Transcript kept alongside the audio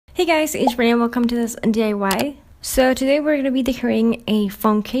Hey guys, it's Renee. Welcome to this DIY. So today we're going to be decorating a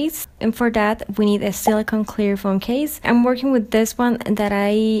phone case, and for that we need a silicone clear phone case. I'm working with this one that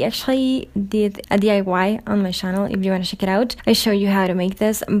I actually did a DIY on my channel. If you want to check it out, I show you how to make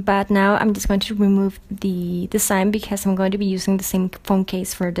this, but now I'm just going to remove the design because I'm going to be using the same phone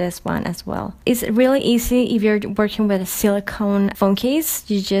case for this one as well. It's really easy if you're working with a silicone phone case.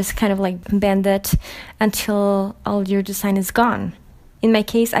 You just kind of like bend it until all your design is gone. In my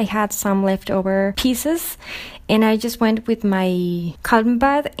case, I had some leftover pieces, and I just went with my cotton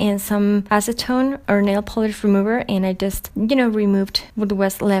pad and some acetone or nail polish remover, and I just, removed what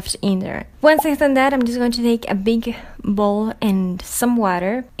was left in there. Once I've done that, I'm just going to take a big bowl and some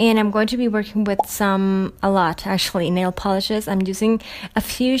water, and I'm going to be working with a lot actually, nail polishes. I'm using a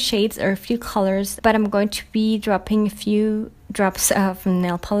few shades or a few colors, but I'm going to be dropping a few drops of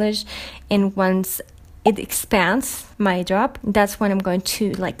nail polish, and once it expands my drop, that's when I'm going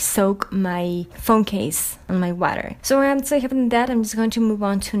to soak my phone case on my water. So once I have done that, I'm just going to move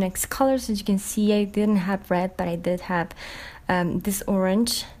on to next colors. As you can see, I didn't have red, but I did have this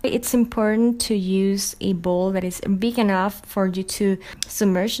orange. It's important to use a bowl that is big enough for you to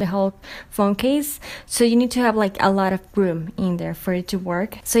submerge the whole phone case, so you need to have a lot of room in there for it to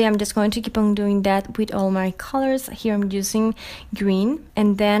work. So yeah, I'm just going to keep on doing that with all my colors. Here I'm using green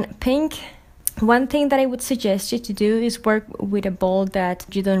and then pink. One thing that I would suggest you to do is work with a bowl that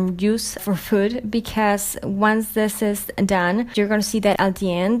you don't use for food, because once this is done, you're going to see that at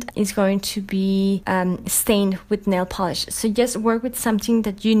the end it's going to be stained with nail polish. So just work with something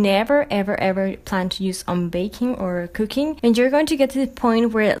that you never ever plan to use on baking or cooking, and you're going to get to the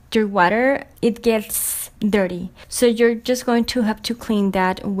point where your water, it gets dirty. So you're just going to have to clean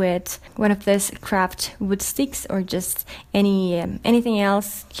that with one of these craft wood sticks or just anything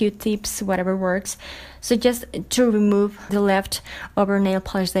else, Q-tips, whatever works. So just to remove the leftover nail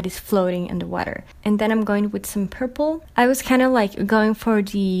polish that is floating in the water. And then I'm going with some purple. I was kind of going for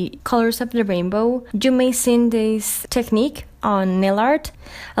the colors of the rainbow. You may see this technique on nail art.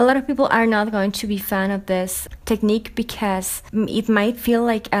 A lot of people are not going to be fan of this technique because it might feel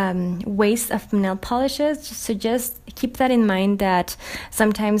like waste of nail polishes. So just keep that in mind, that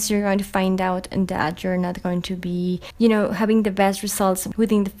sometimes you're going to find out that you're not going to be, having the best results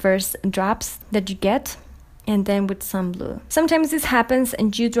within the first drops that you get. And then with some blue. Sometimes this happens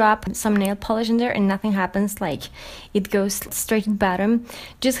and you drop some nail polish in there and nothing happens, it goes straight to the bottom.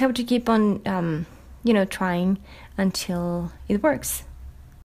 Just have to keep on, trying until it works.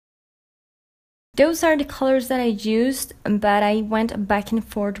 Those are the colors that I used, but I went back and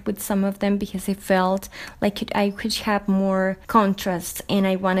forth with some of them because I felt like I could have more contrast and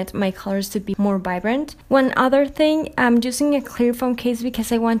I wanted my colors to be more vibrant. One other thing, I'm using a clear phone case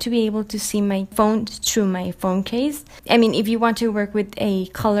because I want to be able to see my phone through my phone case. I mean, if you want to work with a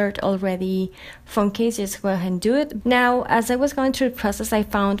colored already phone case, just go ahead and do it. Now, as I was going through the process, I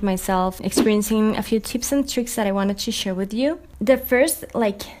found myself experiencing a few tips and tricks that I wanted to share with you. The first,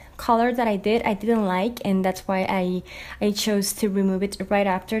 color that I didn't like, and that's why I chose to remove it right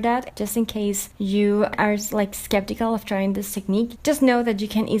after that. Just in case you are skeptical of trying this technique, just know that you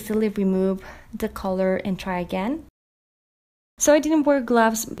can easily remove the color and try again. So I didn't wear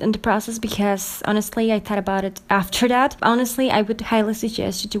gloves in the process because honestly I thought about it after that. Honestly, I would highly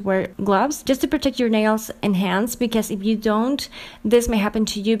suggest you to wear gloves just to protect your nails and hands, because if you don't, this may happen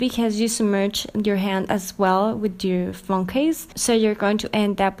to you because you submerge your hand as well with your phone case. So you're going to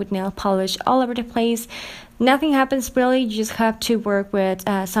end up with nail polish all over the place. Nothing happens really, you just have to work with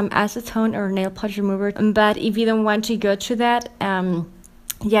some acetone or nail polish remover. But if you don't want to go through that,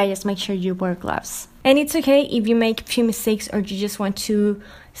 just make sure you wear gloves. And it's okay if you make a few mistakes or you just want to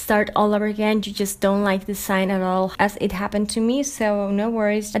start all over again. You just don't like the design at all, as it happened to me, so no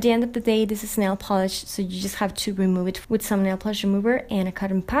worries. At the end of the day, this is nail polish, so you just have to remove it with some nail polish remover and a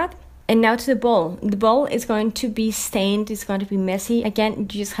cotton pad. And now to the bowl. The bowl is going to be stained, it's going to be messy. Again, you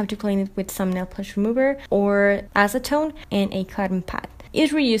just have to clean it with some nail polish remover or acetone and a cotton pad.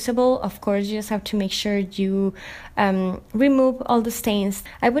 It's reusable, of course. You just have to make sure you remove all the stains.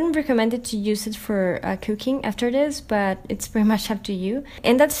 I wouldn't recommend it to use it for cooking after this, but it's pretty much up to you.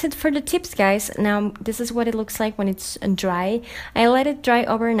 And that's it for the tips, guys. Now, this is what it looks like when it's dry. I let it dry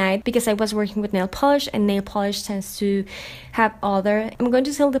overnight because I was working with nail polish, and nail polish tends to have odor. I'm going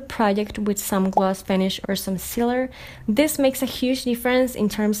to seal the project with some gloss finish or some sealer. This makes a huge difference in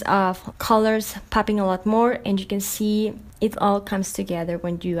terms of colors popping a lot more, and you can see it all comes together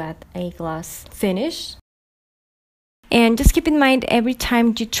when you add a gloss finish. And just keep in mind, every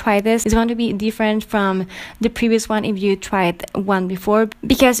time you try this, it's going to be different from the previous one if you tried one before,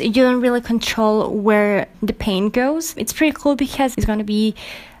 because you don't really control where the paint goes. It's pretty cool because it's going to be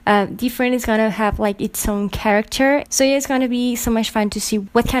different. It's gonna have like its own character. So yeah, it's gonna be so much fun to see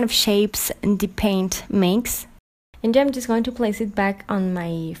what kind of shapes the paint makes. And then I'm just going to place it back on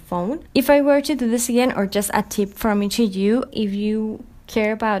my phone. If I were to do this again, or just a tip from me to you, if you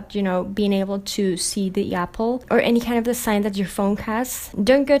care about, you know, being able to see the apple or any kind of design that your phone has,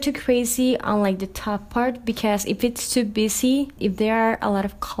 don't go too crazy on like the top part, because if it's too busy, if there are a lot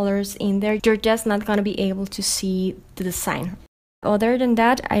of colors in there, you're just not going to be able to see the design. Other than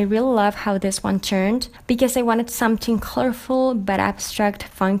that, I really love how this one turned, because I wanted something colorful but abstract,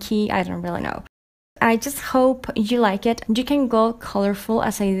 funky, I don't really know. I just hope you like it. You can go colorful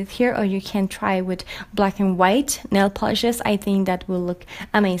as I did here, or you can try with black and white nail polishes. I think that will look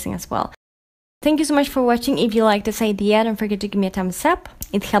amazing as well. Thank you so much for watching. If you like this idea, don't forget to give me a thumbs up.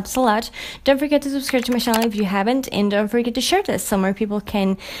 It helps a lot. Don't forget to subscribe to my channel if you haven't, and don't forget to share this so more people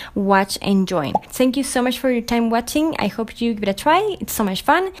can watch and join. Thank you so much for your time watching. I hope you give it a try. It's so much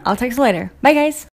fun. I'll talk to you later. Bye guys!